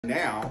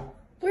Now,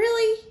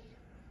 Really?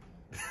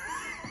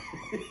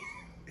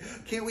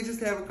 can't we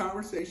just have a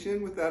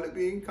conversation without it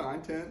being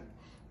content?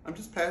 I'm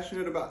just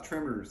passionate about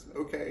Tremors,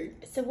 okay?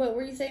 So what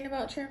were you saying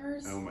about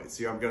Tremors? Oh my,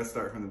 see, I've got to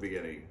start from the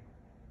beginning.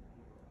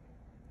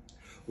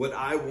 What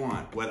I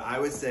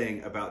was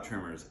saying about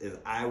Tremors is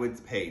I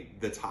would pay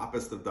the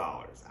toppest of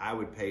dollars. I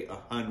would pay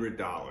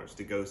 $100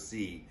 to go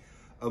see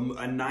a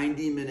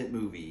 90-minute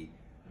movie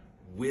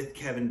with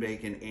Kevin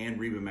Bacon and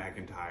Reba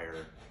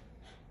McEntire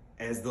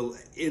as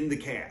in the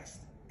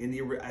cast.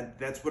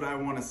 That's what I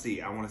want to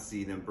see. I want to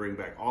see them bring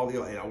back all the.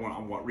 I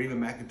want Reba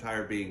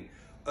McEntire being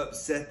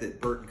upset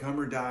that Burt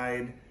Gummer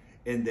died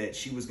and that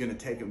she was going to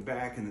take him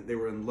back and that they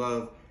were in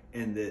love,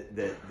 and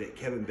that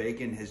Kevin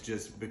Bacon has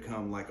just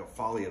become like a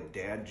folly of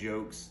dad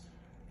jokes,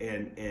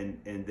 and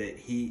that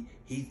he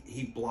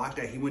blocked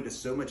out. He went to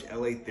so much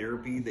LA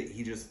therapy that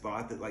he just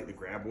thought that like the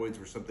Graboids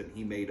were something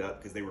he made up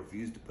because they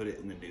refused to put it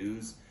in the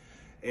news.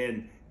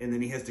 And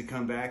then he has to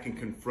come back and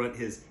confront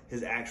his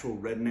actual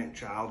redneck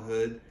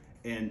childhood,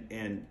 and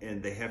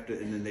they have to,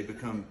 and then they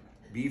become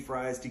beef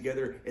fries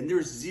together, and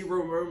there's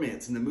zero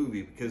romance in the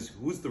movie because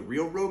who's the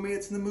real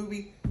romance in the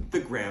movie?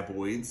 The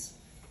Graboids.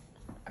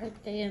 Are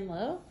they in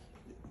love?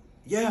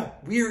 Yeah,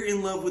 we're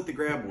in love with the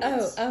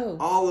Graboids. Oh.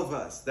 All of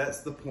us.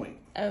 That's the point.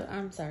 Oh,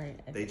 I'm sorry.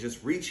 They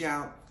just reach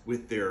out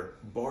with their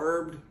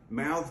barbed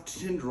mouthed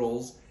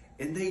tendrils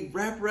and they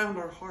wrap around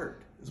our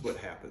heart is what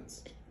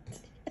happens.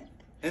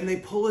 And they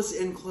pull us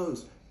in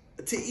close.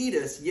 To eat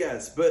us,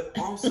 yes, but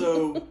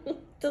also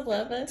To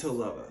love us? to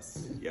love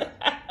us. Yeah.